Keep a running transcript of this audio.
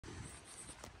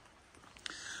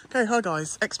Okay, hi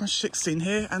guys, Xmas16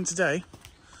 here, and today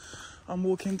I'm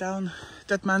walking down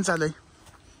DeadMans alley.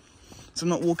 So I'm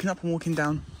not walking up, I'm walking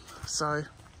down. So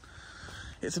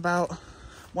it's about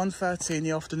 1:30 in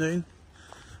the afternoon,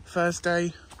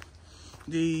 Thursday,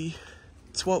 the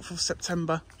 12th of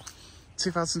September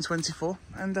 2024,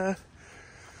 and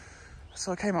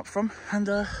so I came up from, and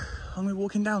I'm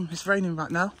walking down. It's raining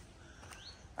right now,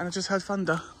 and I just heard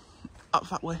thunder up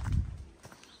that way.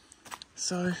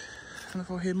 So I don't know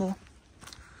if I'll hear more.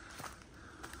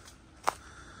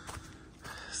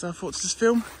 So I thought to just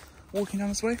film walking down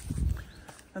this way,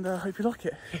 and I hope you like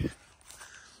it.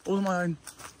 All on my own,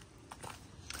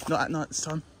 not at night this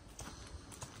time.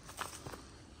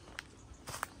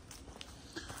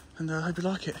 And I hope you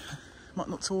like it. Might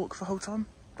not talk for the whole time,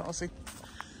 but I'll see.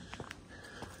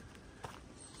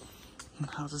 And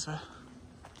houses there.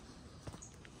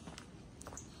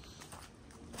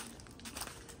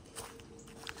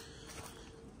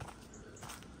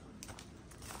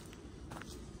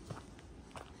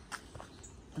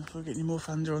 If I get any more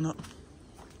thunder or not.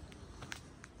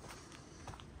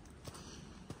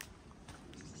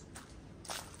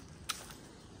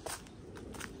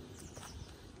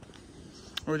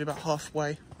 Already about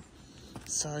halfway,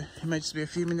 so it may just be a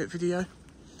few minute video.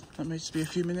 That may just be a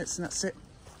few minutes and that's it.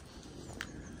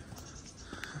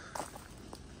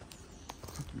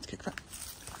 Let's kick that.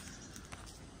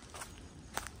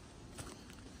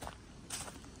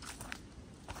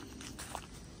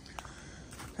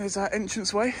 There's our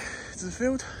entranceway to the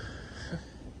field.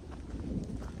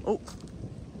 Oh,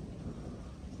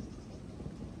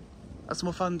 that's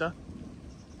more thunder.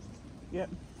 Yep.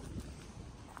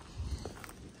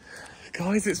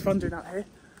 Guys, it's thundering out here.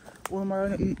 All on my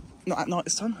own, not at night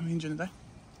this time, I mean during the day.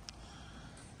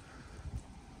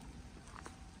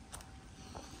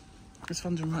 It's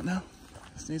thundering right now.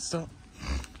 Just need to start.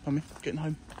 Getting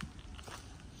home.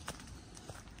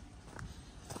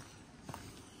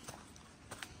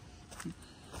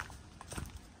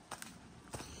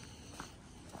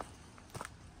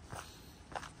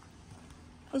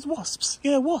 There's wasps.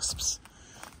 Yeah, wasps.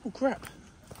 Oh crap.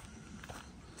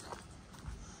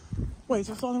 Wait,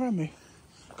 they're flying around me.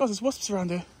 God, there's wasps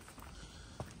around here.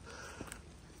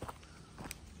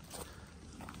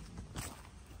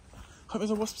 Hope there's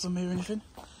no wasps on me or anything.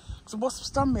 There's a wasp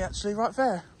stung me actually, right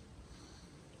there.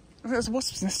 I think there's a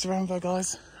wasp's nest around there,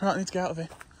 guys. Right, I need to get out of here.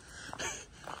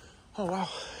 Oh wow.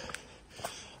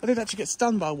 I did actually get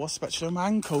stung by a wasp actually on my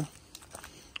ankle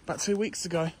about 2 weeks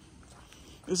ago.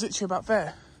 It was literally about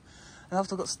there. And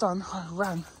after I got stung, I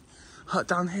ran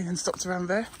down here and stopped around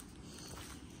there.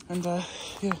 And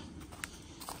yeah.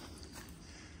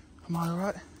 Am I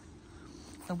alright?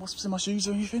 No wasps in my shoes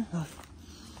or anything? No.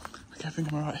 Okay, I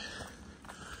think I'm alright.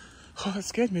 Oh, that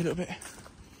scared me a little bit.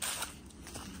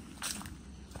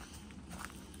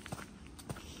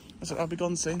 I'll be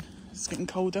gone soon. It's getting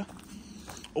colder.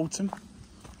 Autumn.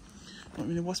 Not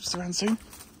many wasps around soon.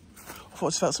 I thought I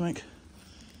just felt something.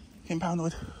 Getting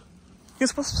paranoid.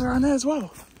 There's wasps around there as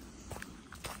well.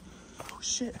 Oh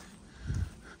shit.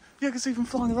 Yeah, I can see them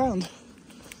flying around.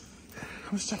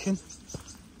 I'm just checking.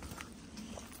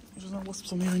 There's no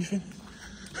wasps on me or anything.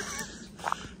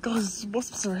 Guys,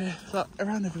 wasps are here, like,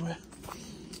 around everywhere.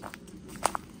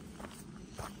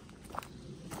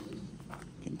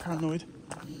 Getting paranoid.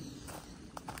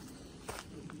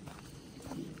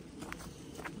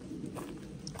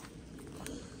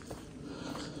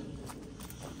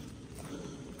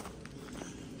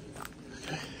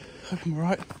 Okay, hope I'm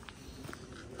alright.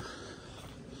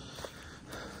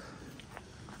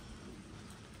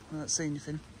 I don't see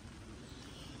anything.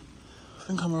 I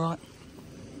think I'm alright.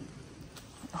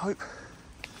 I hope.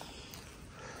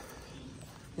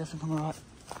 Yeah, I think I'm alright.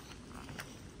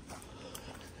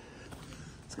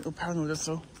 It's a little paranoid, that's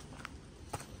all.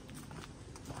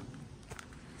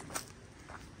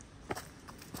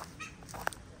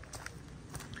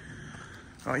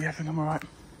 Right, yeah, I think I'm alright.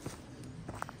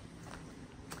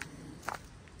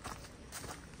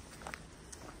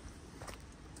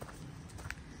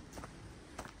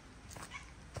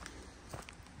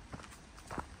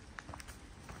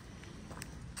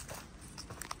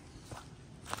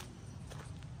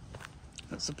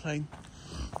 That's a plane.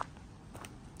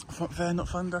 Front there, not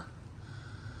thunder.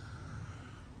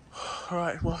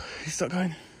 Alright, well, you start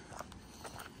going.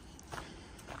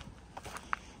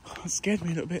 It scared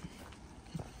me a little bit.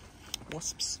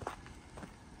 Wasps.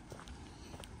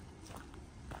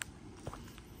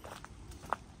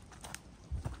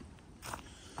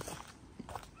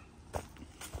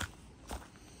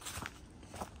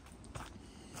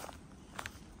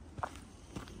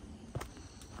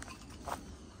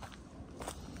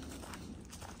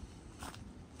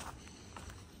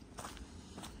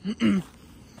 Oh,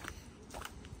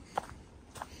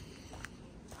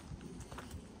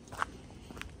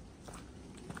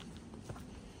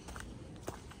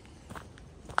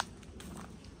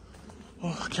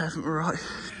 okay, I think we're right.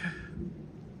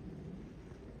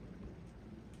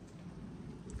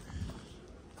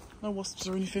 No wasps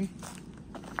or anything.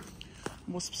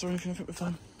 Wasps or anything, I think we're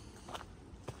fine.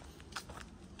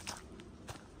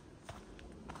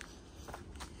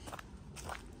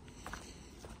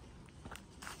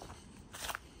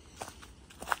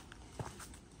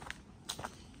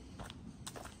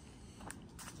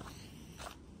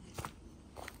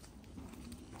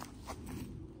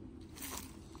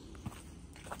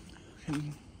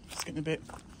 Just getting a bit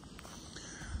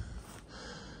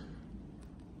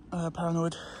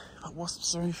paranoid about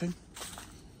wasps or anything.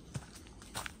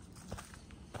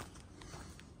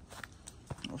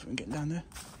 I don't know if we can get down there.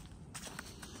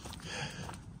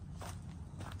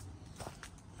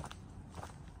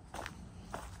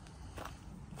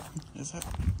 There's that.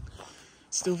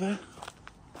 Still there.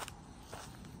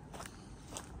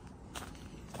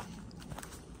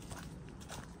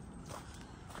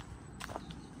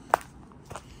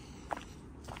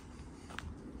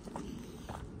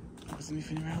 There's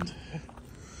anything around.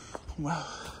 Wow.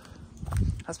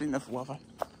 Has been there for a while though.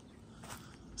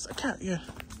 Is that a cat? Yeah.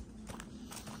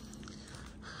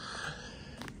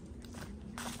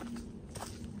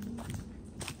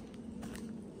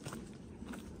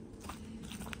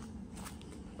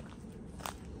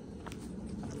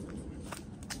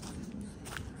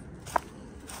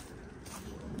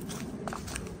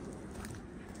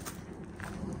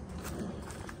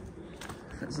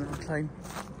 There's another plane.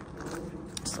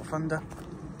 It's not thunder.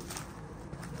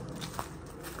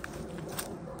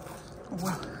 Oh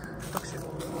wow, look at it.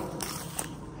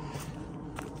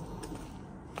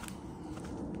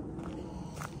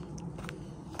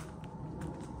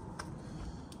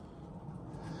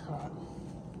 Alright.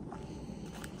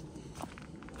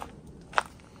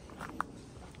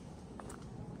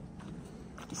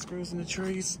 The squirrels in the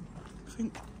trees, I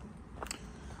think.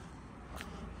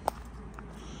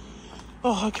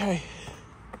 Oh, okay.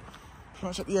 Pretty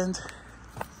much at the end.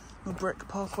 The brick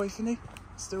pathway thingy,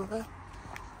 still there.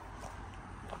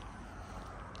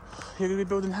 You're going to be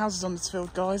building houses on this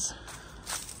field, guys.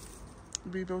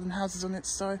 You'll be building houses on it,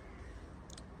 so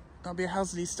that'll be a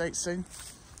housing estate soon.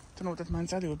 Don't know what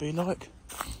DeadMans Alley will be like.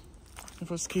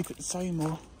 If I was to keep it the same,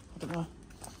 or I don't know.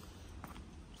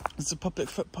 It's a public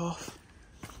footpath,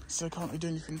 so I can't really do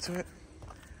anything to it.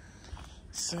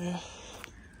 So yeah.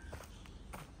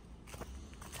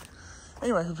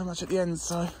 Anyway, we're pretty much at the end,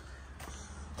 so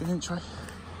do the intro.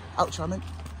 Outro, I meant.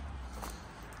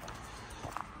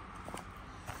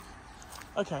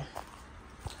 Okay.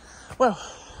 Well,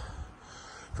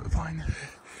 fine.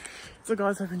 So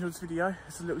guys, I hope you enjoyed this video.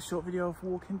 It's a little short video of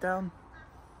walking down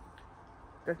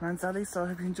DeadMans Alley, so I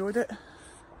hope you enjoyed it.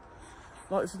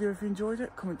 Like this video if you enjoyed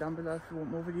it, comment down below if you want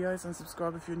more videos, and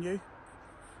subscribe if you're new.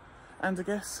 And I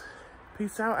guess,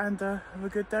 peace out, and have a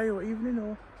good day or evening,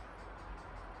 or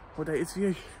what day it is for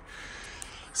you.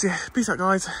 So yeah, peace out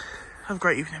guys, have a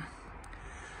great evening.